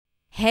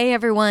Hey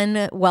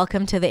everyone,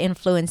 welcome to the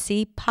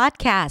Influency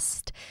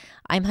Podcast.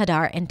 I'm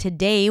Hadar, and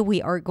today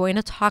we are going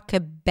to talk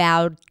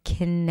about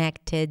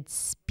connected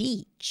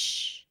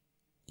speech.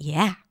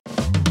 Yeah.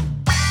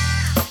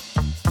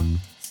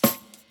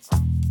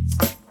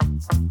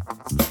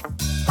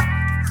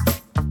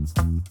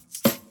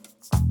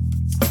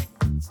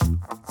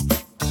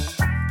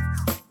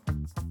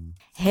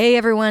 Hey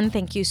everyone,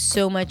 thank you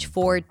so much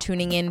for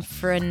tuning in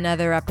for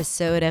another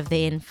episode of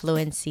the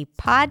Influency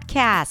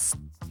Podcast.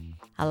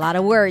 A lot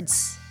of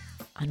words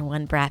on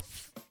one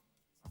breath.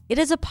 It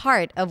is a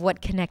part of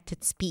what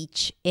connected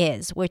speech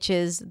is, which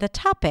is the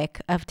topic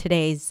of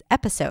today's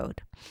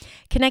episode.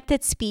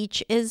 Connected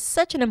speech is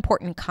such an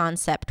important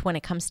concept when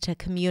it comes to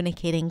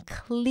communicating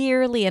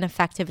clearly and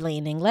effectively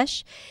in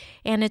English,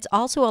 and it's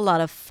also a lot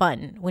of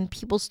fun when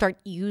people start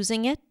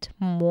using it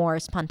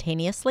more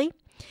spontaneously.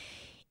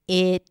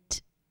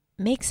 It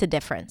makes a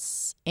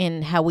difference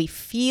in how we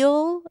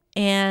feel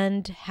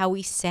and how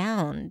we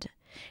sound.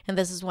 And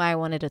this is why I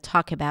wanted to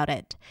talk about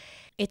it.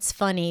 It's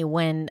funny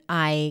when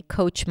I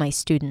coach my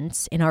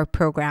students in our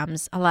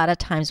programs, a lot of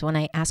times when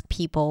I ask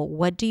people,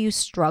 what do you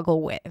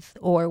struggle with?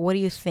 Or what do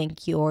you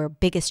think your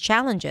biggest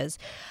challenge is?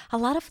 A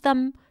lot of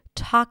them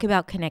talk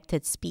about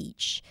connected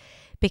speech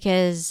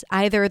because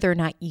either they're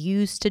not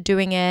used to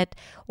doing it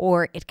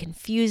or it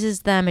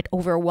confuses them, it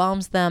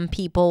overwhelms them.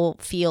 People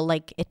feel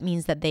like it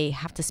means that they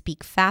have to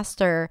speak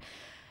faster.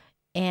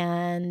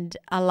 And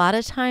a lot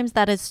of times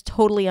that is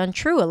totally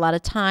untrue. A lot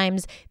of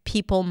times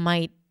people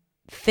might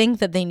think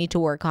that they need to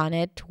work on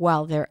it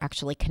while they're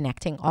actually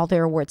connecting all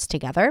their words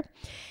together.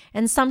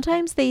 And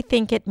sometimes they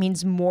think it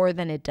means more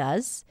than it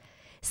does.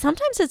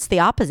 Sometimes it's the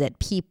opposite.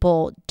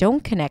 People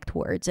don't connect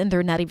words and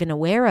they're not even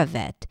aware of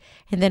it.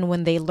 And then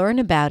when they learn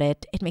about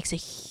it, it makes a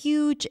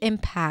huge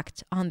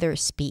impact on their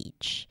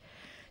speech.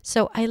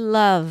 So I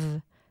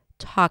love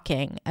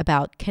talking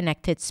about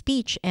connected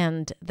speech,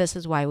 and this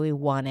is why we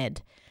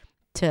wanted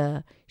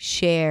to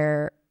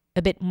share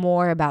a bit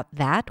more about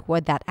that,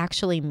 what that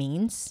actually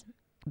means,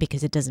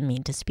 because it doesn't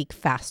mean to speak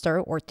faster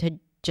or to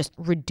just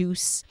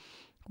reduce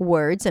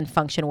words and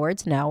function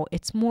words. No,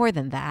 it's more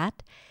than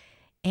that.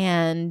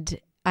 And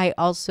I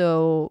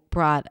also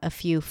brought a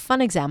few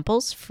fun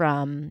examples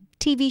from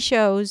TV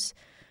shows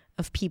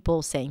of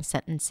people saying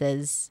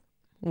sentences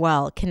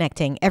while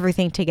connecting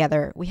everything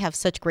together. We have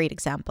such great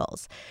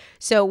examples.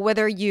 So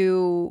whether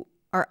you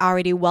are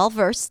already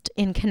well-versed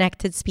in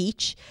connected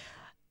speech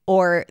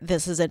or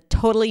this is a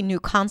totally new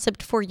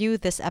concept for you,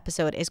 this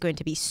episode is going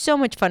to be so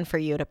much fun for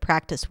you to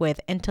practice with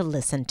and to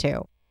listen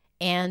to.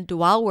 And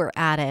while we're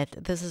at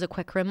it, this is a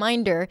quick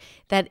reminder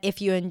that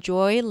if you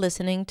enjoy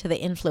listening to the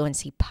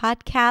Influency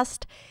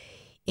Podcast,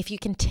 if you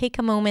can take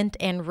a moment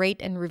and rate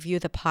and review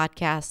the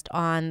podcast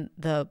on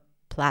the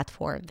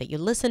platform that you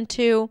listen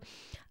to,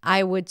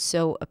 I would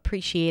so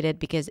appreciate it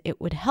because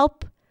it would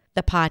help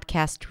the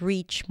podcast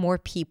reach more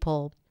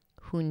people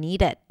who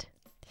need it.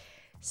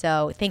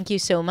 So thank you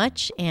so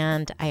much,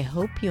 and I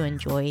hope you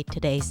enjoy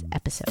today's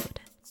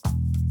episode.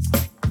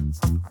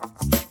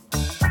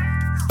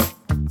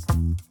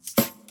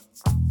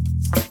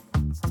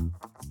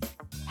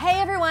 Hey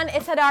everyone,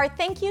 it's Hadar.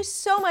 Thank you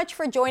so much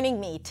for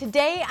joining me.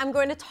 Today I'm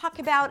going to talk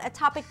about a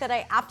topic that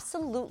I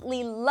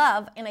absolutely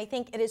love, and I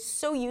think it is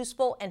so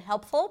useful and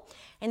helpful,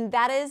 and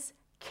that is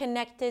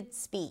connected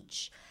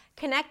speech.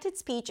 Connected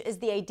speech is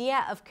the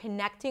idea of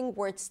connecting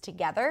words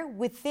together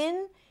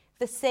within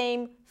the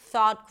same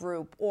thought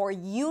group or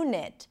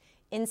unit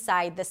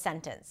inside the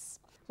sentence.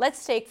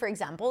 Let's take, for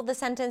example, the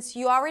sentence,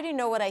 you already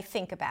know what I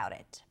think about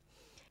it.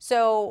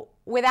 So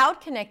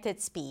without connected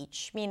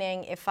speech,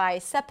 meaning if I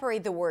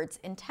separate the words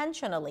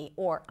intentionally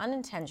or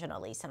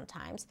unintentionally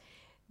sometimes,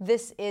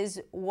 this is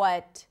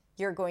what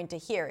you're going to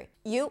hear.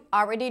 You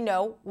already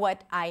know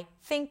what I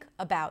think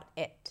about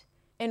it.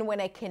 And when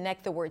I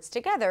connect the words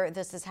together,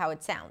 this is how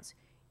it sounds.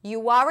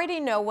 You already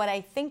know what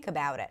I think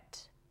about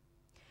it.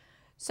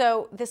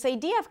 So this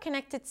idea of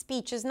connected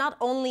speech is not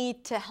only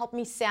to help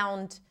me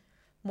sound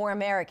more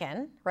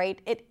American, right?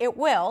 It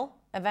will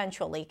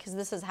eventually, because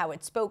this is how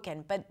it's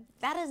spoken, but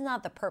that is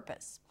not the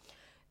purpose.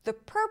 The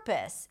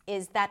purpose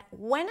is that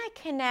when I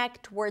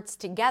connect words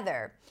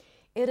together,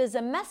 it is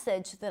a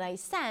message that I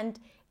send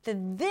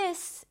that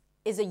this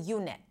is a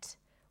unit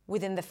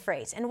within the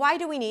phrase. And why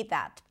do we need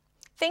that?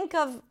 Think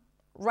of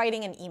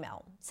writing an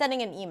email,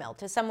 sending an email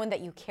to someone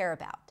that you care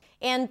about.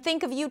 And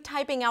think of you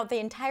typing out the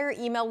entire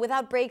email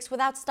without breaks,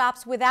 without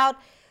stops, without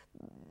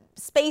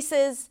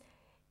spaces.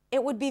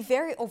 It would be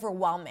very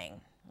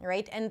overwhelming,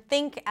 right? And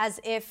think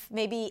as if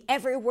maybe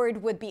every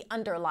word would be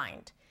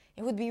underlined.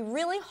 It would be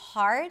really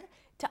hard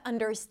to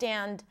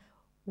understand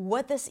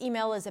what this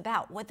email is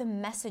about, what the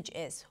message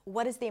is,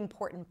 what is the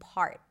important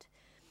part,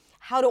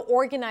 how to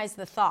organize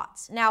the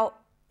thoughts. Now,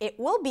 it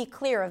will be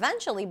clear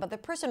eventually, but the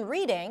person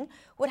reading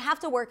would have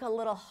to work a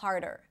little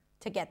harder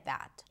to get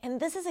that. And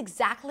this is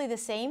exactly the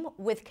same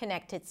with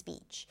connected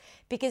speech,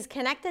 because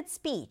connected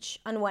speech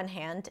on one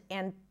hand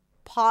and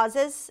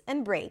pauses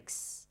and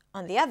breaks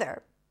on the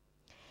other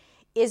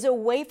is a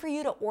way for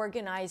you to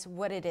organize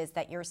what it is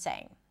that you're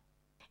saying.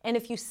 And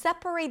if you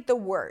separate the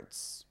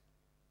words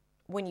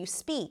when you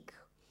speak,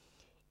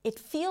 it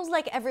feels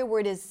like every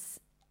word is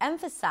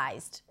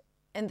emphasized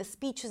and the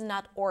speech is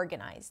not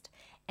organized.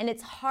 And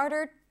it's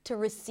harder to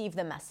receive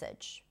the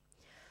message.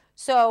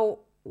 So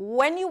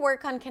when you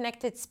work on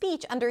connected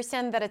speech,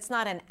 understand that it's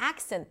not an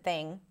accent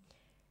thing.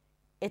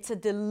 It's a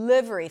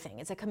delivery thing.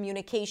 It's a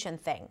communication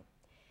thing.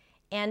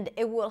 And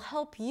it will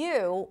help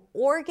you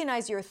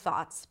organize your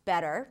thoughts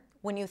better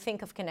when you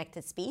think of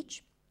connected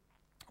speech,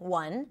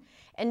 one.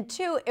 And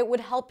two, it would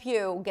help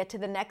you get to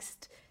the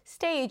next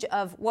stage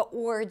of what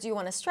words you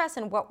want to stress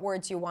and what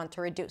words you want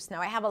to reduce.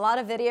 Now, I have a lot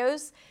of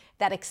videos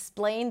that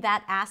explain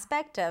that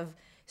aspect of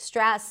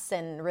stress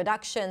and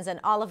reductions and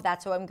all of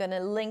that. So I'm going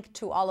to link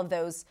to all of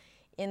those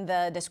in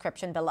the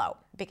description below,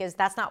 because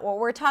that's not what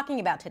we're talking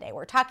about today.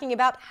 We're talking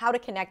about how to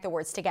connect the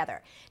words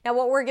together. Now,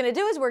 what we're going to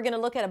do is we're going to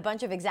look at a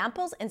bunch of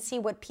examples and see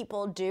what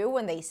people do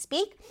when they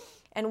speak,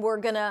 and we're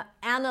going to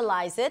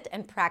analyze it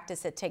and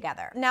practice it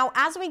together. Now,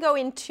 as we go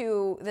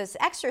into this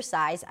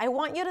exercise, I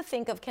want you to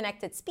think of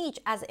connected speech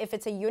as if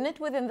it's a unit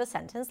within the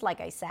sentence,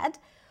 like I said,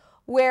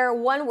 where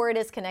one word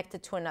is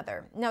connected to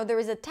another. Now, there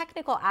is a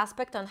technical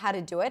aspect on how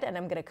to do it, and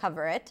I'm going to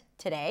cover it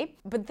today,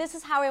 but this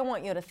is how I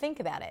want you to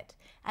think about it.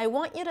 I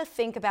want you to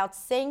think about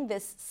saying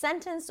this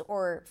sentence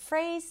or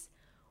phrase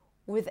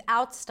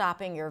without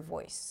stopping your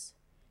voice.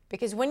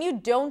 Because when you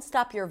don't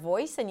stop your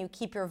voice and you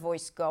keep your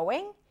voice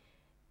going,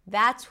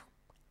 that's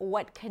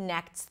what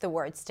connects the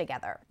words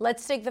together.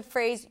 Let's take the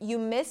phrase, you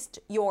missed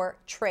your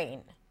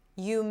train.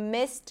 You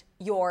missed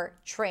your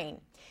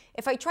train.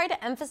 If I try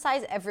to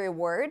emphasize every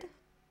word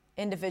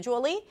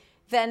individually,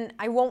 then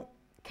I won't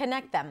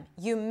connect them.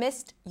 You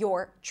missed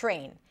your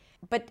train.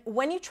 But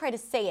when you try to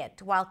say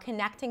it while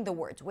connecting the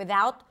words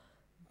without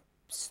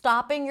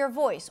stopping your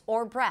voice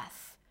or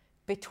breath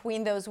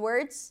between those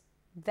words,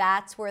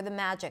 that's where the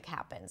magic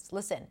happens.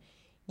 Listen,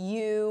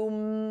 you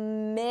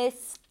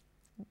missed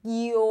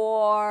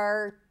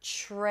your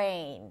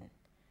train.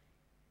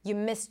 You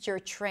missed your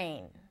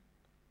train,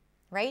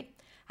 right?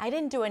 I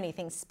didn't do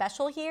anything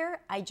special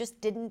here. I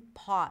just didn't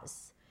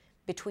pause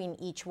between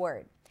each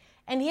word.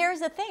 And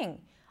here's the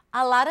thing.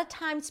 A lot of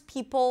times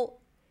people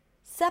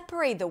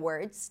separate the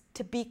words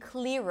to be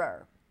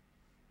clearer,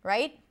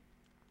 right?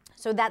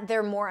 So that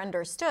they're more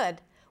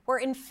understood. Where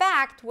in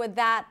fact, what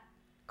that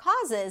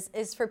causes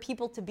is for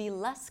people to be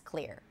less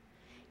clear.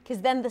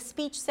 Because then the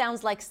speech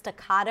sounds like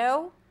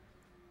staccato,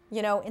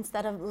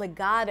 instead of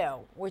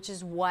legato, which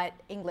is what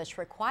English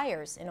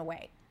requires in a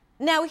way.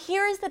 Now,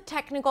 here's the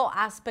technical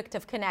aspect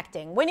of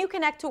connecting. When you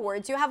connect to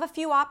words, you have a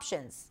few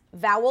options.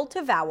 Vowel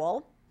to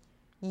vowel,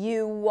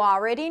 you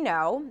already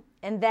know,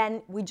 and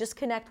then we just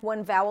connect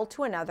one vowel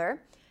to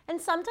another. And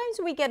sometimes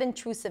we get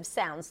intrusive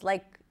sounds,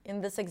 like in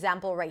this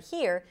example right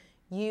here,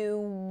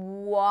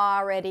 you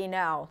already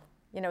know.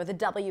 The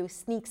W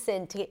sneaks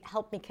in to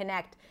help me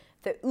connect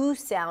the oo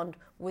sound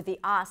with the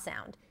ah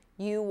sound.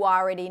 You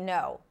already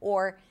know.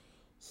 Or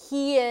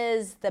he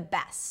is the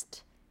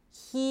best.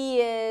 He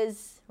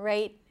is,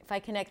 right? If I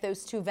connect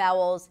those two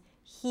vowels,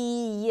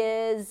 he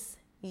is,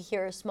 you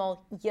hear a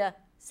small y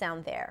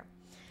sound there.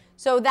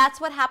 So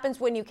that's what happens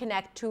when you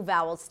connect two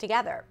vowels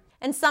together.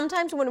 And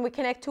sometimes when we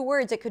connect two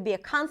words, it could be a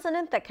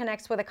consonant that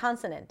connects with a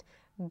consonant.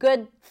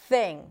 Good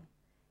thing.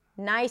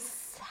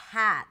 Nice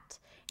hat.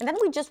 And then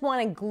we just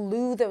want to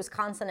glue those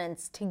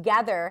consonants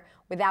together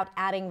without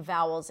adding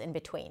vowels in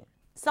between.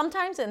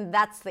 Sometimes, and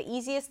that's the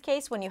easiest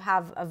case, when you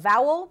have a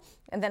vowel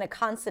and then a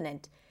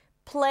consonant.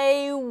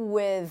 Play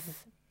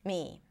with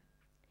me.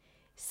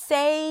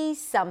 Say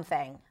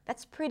something.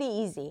 That's pretty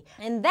easy.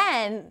 And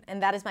then,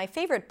 and that is my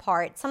favorite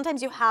part,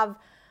 sometimes you have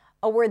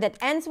a word that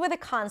ends with a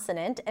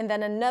consonant and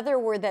then another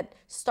word that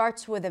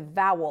starts with a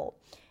vowel.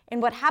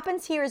 And what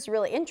happens here is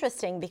really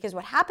interesting, because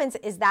what happens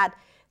is that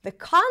the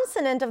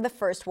consonant of the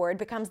first word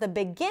becomes the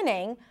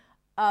beginning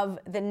of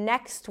the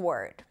next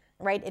word,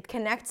 right? It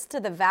connects to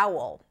the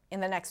vowel in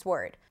the next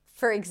word.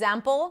 For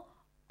example,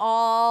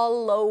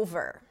 all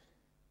over.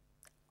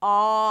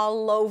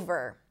 All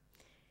over.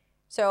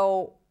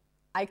 So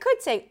I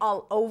could say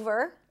all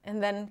over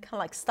and then kind of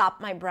like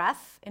stop my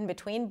breath in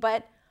between,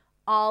 but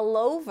all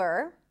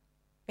over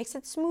makes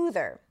it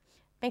smoother,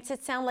 makes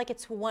it sound like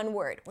it's one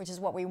word, which is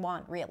what we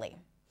want really.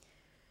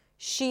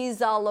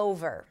 She's all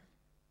over.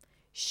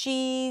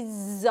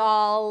 She's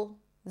all,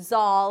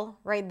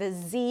 right? The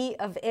Z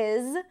of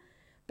is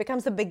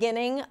becomes the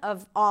beginning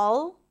of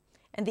all,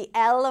 and the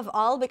L of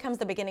all becomes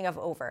the beginning of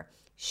over.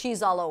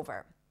 She's all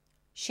over.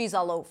 She's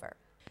all over.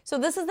 So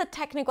this is the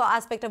technical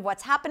aspect of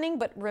what's happening,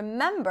 but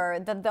remember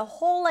that the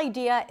whole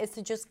idea is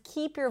to just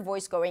keep your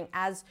voice going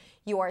as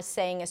you are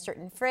saying a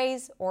certain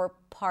phrase or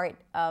part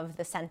of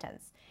the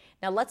sentence.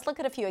 Now let's look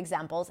at a few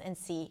examples and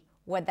see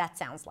what that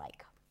sounds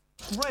like.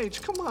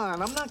 Rach, come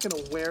on, I'm not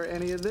gonna wear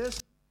any of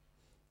this.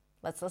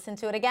 Let's listen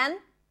to it again.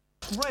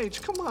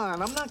 Rach, come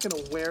on, I'm not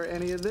gonna wear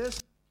any of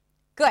this.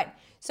 Good.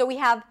 So we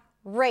have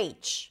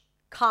Rach,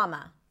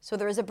 comma. So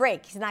there is a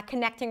break. He's not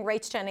connecting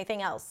Rach to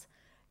anything else.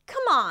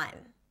 Come on.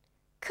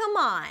 Come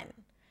on.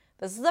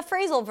 This is a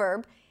phrasal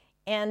verb.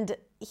 And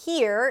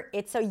here,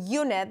 it's a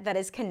unit that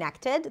is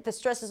connected. The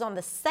stress is on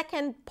the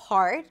second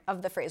part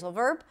of the phrasal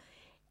verb.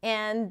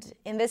 And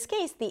in this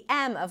case, the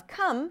M of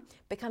come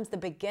becomes the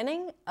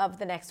beginning of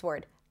the next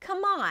word.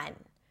 Come on,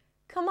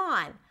 come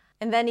on.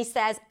 And then he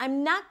says,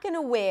 I'm not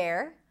gonna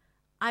wear,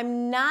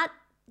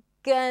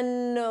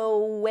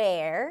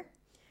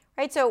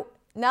 right? So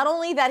not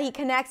only that he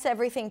connects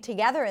everything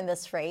together in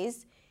this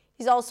phrase,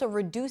 he's also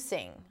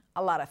reducing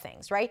a lot of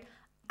things, right?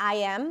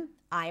 I'm,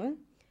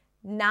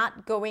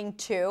 not going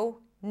to,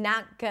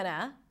 not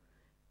gonna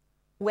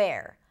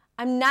wear.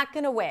 I'm not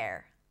gonna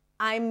wear.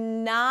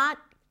 I'm not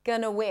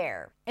gonna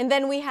wear. And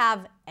then we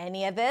have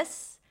any of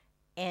this,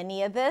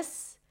 any of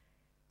this.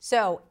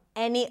 So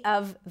any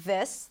of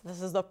this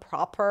is the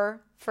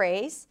proper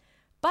phrase,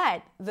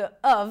 but the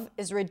of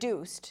is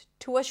reduced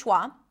to a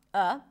schwa,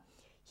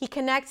 He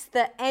connects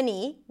the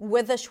any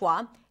with a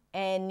schwa,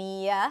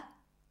 any,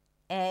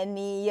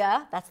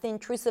 that's the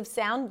intrusive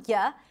sound,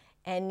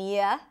 any,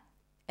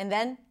 and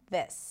then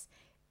this.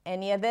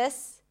 Any of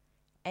this,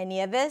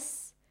 any of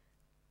this.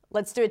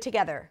 Let's do it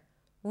together.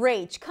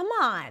 Rach, come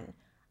on.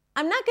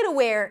 I'm not gonna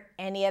wear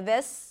any of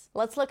this.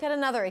 Let's look at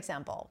another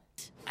example.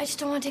 I just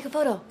don't want to take a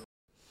photo.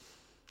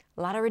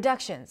 A lot of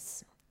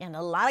reductions and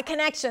a lot of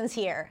connections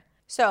here.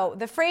 So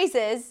the phrase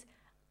is,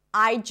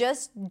 I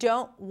just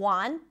don't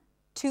want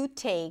to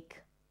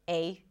take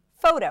a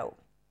photo.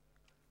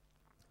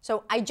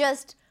 So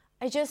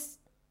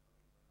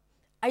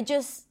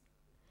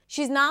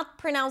she's not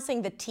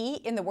pronouncing the T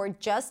in the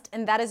word just,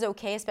 and that is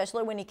okay,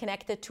 especially when you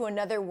connect it to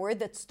another word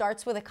that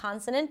starts with a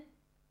consonant.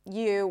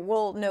 You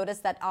will notice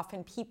that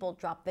often people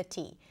drop the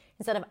T.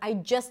 Instead of I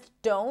just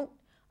don't.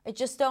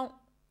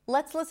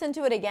 Let's listen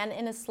to it again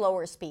in a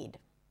slower speed.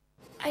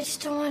 I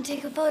just don't want to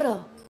take a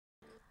photo.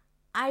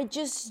 I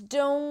just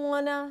don't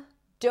wanna.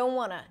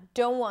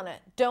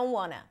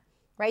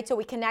 Right? So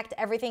we connect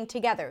everything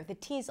together. The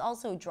T is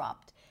also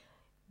dropped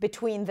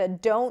between the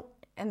don't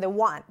and the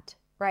want,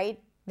 right?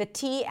 The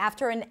T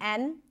after an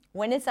N,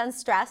 when it's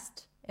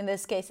unstressed, in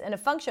this case in a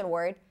function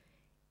word,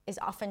 is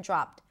often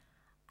dropped.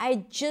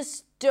 I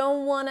just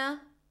don't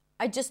wanna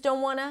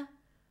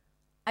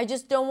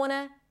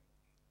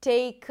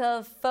take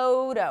a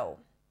photo,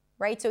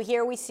 right? So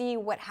here we see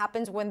what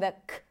happens when the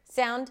k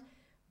sound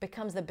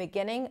becomes the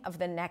beginning of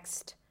the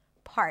next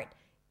part.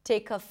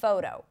 Take a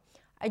photo.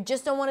 I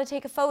just don't want to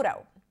take a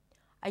photo.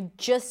 I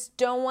just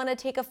don't want to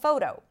take a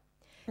photo.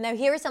 Now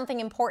here is something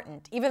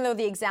important. Even though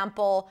the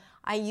example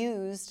I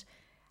used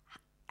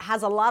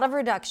has a lot of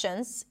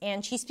reductions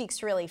and she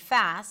speaks really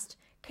fast,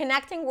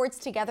 connecting words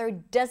together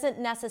doesn't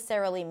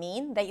necessarily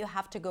mean that you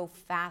have to go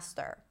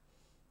faster,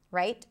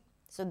 right?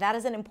 So that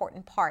is an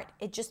important part.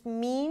 It just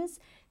means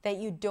that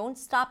you don't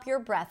stop your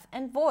breath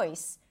and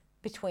voice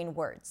between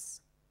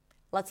words.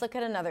 Let's look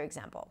at another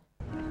example.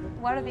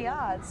 What are the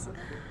odds?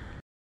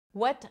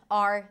 What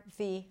are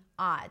the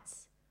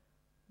odds?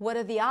 What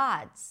are the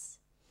odds?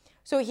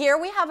 So here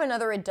we have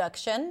another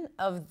reduction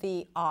of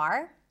the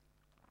R.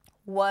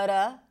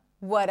 Whata.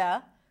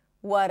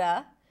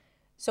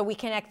 So we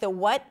connect the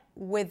what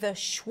with the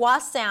schwa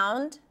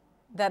sound,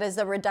 that is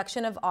a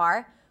reduction of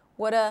R.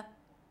 Whata,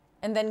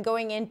 and then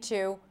going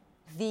into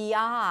the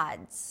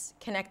odds,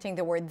 connecting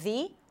the word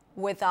the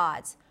with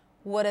odds.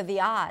 What are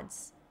the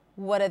odds?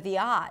 What are the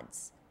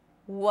odds?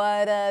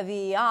 What are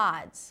the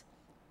odds?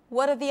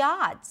 What are the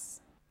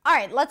odds? All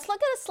right, let's look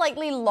at a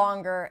slightly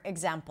longer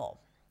example.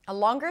 A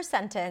longer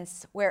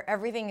sentence where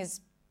everything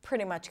is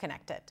pretty much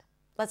connected.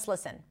 Let's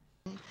listen.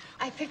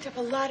 I picked up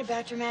a lot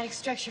about dramatic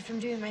structure from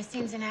doing my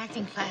scenes in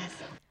acting class.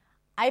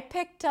 I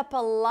picked up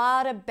a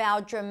lot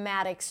about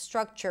dramatic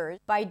structure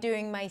by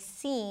doing my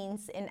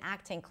scenes in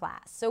acting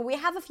class. So we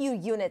have a few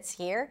units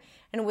here,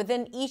 and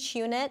within each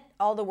unit,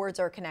 all the words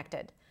are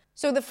connected.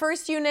 So the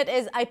first unit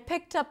is, I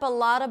picked up a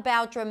lot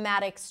about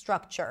dramatic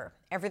structure.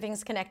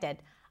 Everything's connected.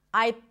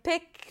 I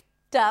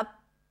picked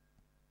up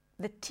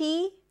the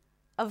T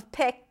of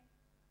pick.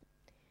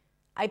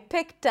 I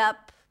picked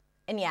up,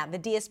 and yeah, the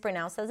D is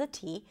pronounced as a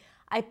T.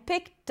 I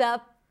picked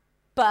up,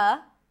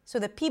 so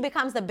the P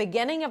becomes the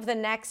beginning of the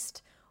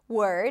next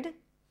word,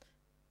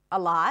 a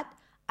lot.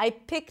 I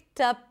picked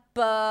up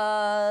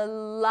a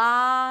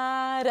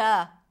lot.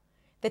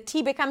 The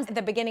T becomes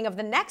the beginning of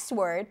the next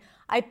word.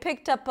 I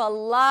picked up a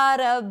lot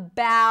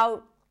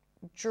about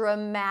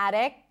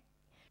dramatic.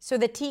 So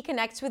the T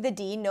connects with the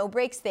D, no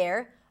breaks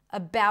there.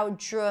 About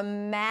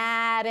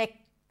dramatic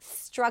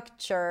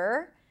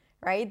structure,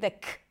 right? The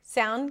K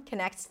sound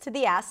connects to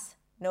the S,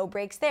 no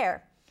breaks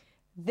there.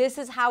 This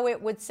is how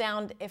it would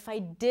sound if I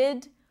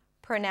did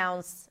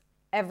pronounce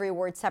every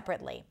word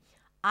separately.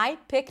 I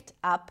picked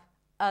up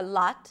a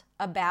lot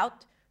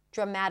about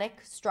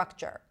dramatic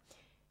structure.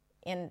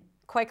 And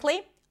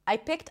quickly, I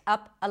picked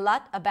up a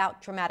lot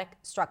about dramatic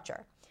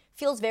structure.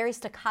 Feels very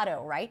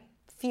staccato, right?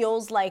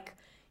 Feels like,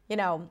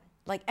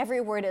 like every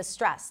word is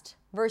stressed.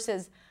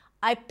 Versus,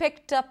 I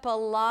picked up a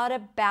lot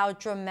about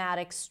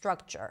dramatic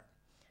structure.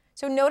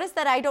 So notice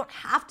that I don't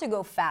have to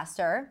go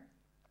faster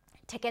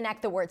to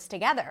connect the words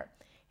together.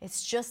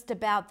 It's just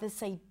about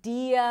this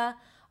idea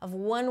of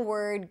one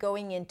word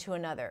going into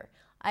another.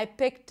 I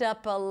picked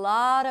up a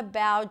lot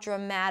about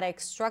dramatic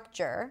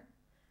structure.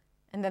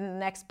 And then the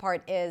next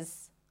part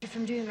is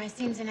From doing my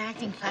scenes in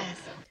acting class.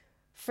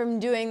 from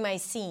doing my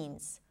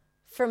scenes,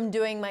 from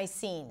doing my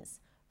scenes,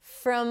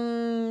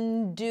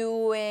 from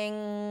doing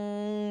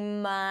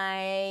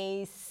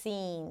my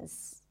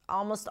scenes.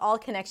 Almost all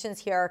connections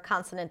here are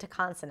consonant to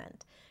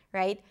consonant,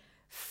 right?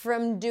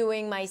 From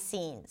doing my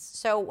scenes.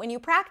 So when you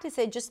practice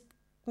it, just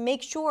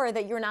make sure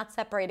that you're not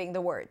separating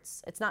the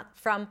words. It's not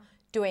from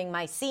doing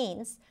my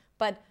scenes,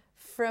 but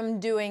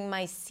from doing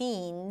my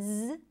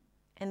scenes,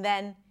 and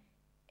then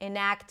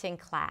enacting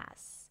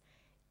class,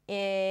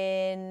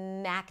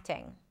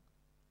 enacting.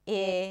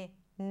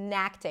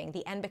 Enacting.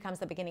 The N becomes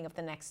the beginning of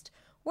the next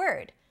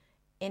word.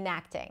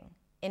 Enacting.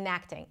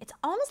 Enacting. It's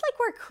almost like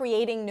we're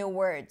creating new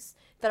words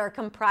that are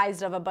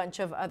comprised of a bunch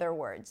of other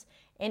words.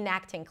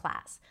 Enacting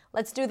class.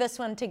 Let's do this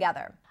one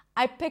together.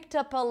 I picked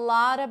up a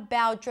lot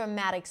about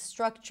dramatic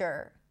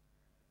structure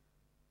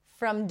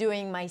from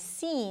doing my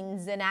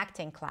scenes in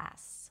acting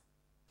class.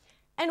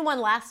 And one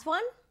last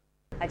one.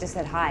 I just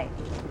said hi.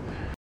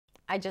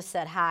 I just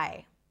said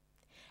hi.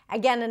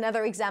 Again,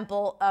 another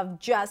example of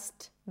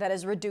just that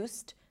is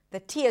reduced. The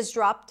T is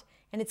dropped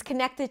and it's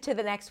connected to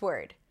the next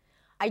word.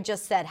 I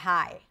just said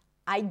hi.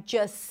 I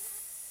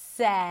just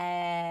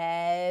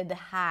said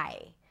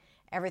hi.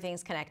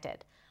 Everything's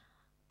connected.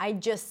 I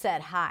just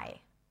said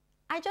hi.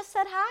 I just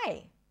said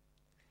hi.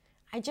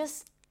 I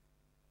just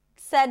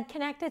said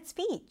connected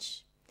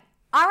speech.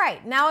 All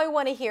right, now I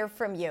want to hear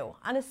from you.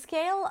 On a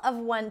scale of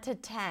 1 to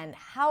 10,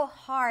 how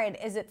hard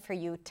is it for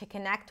you to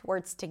connect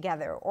words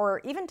together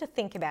or even to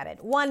think about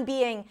it? 1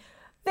 being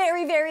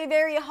very, very,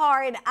 very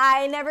hard.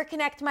 I never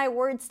connect my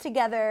words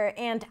together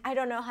and I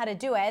don't know how to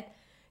do it.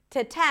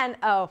 To 10,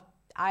 oh,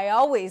 I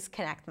always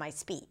connect my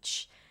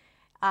speech.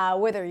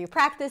 Whether you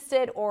practiced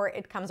it or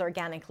it comes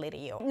organically to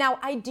you. Now,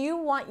 I do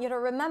want you to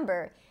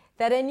remember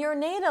that in your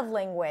native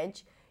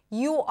language,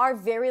 you are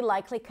very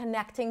likely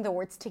connecting the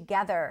words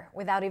together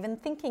without even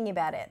thinking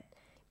about it,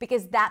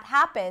 because that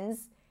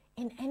happens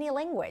in any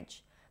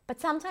language. But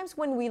sometimes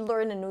when we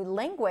learn a new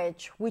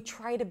language, we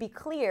try to be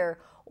clear,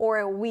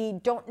 or we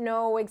don't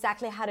know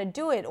exactly how to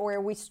do it, or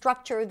we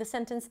structure the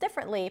sentence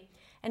differently,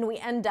 and we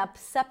end up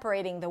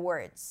separating the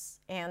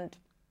words. And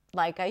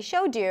like I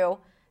showed you,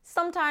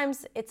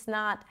 sometimes it's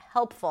not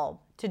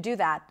helpful to do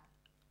that,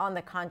 on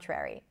the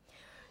contrary.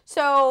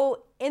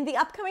 So in the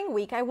upcoming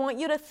week, I want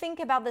you to think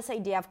about this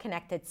idea of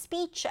connected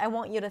speech. I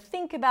want you to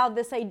think about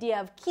this idea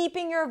of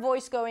keeping your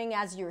voice going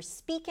as you're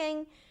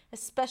speaking,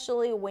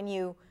 especially when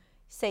you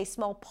say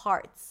small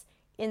parts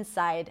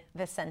inside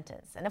the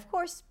sentence. And of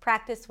course,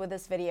 practice with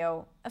this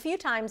video a few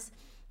times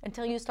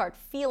until you start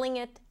feeling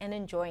it and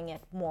enjoying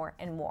it more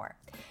and more.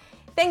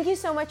 Thank you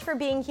so much for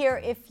being here.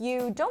 If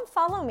you don't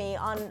follow me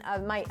on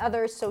my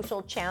other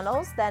social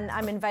channels, then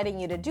I'm inviting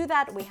you to do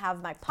that. We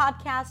have my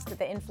podcast,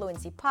 the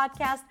Influency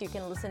Podcast. You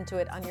can listen to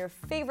it on your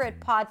favorite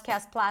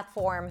podcast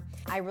platform.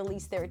 I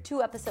release there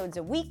 2 episodes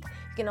a week.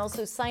 You can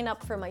also sign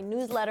up for my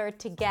newsletter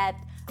to get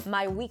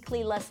my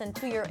weekly lesson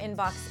to your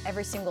inbox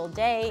every single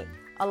day,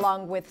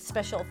 along with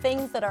special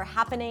things that are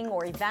happening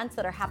or events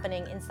that are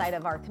happening inside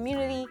of our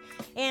community.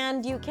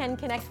 And you can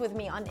connect with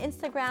me on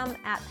Instagram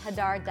at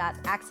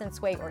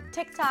hadar.accentsway or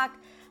TikTok,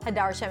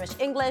 Hadar Shemesh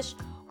English,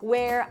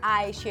 where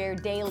I share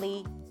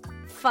daily,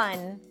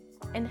 fun,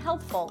 and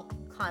helpful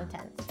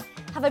content.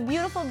 Have a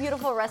beautiful,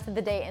 beautiful rest of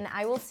the day, and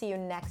I will see you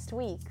next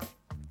week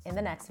in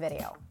the next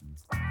video.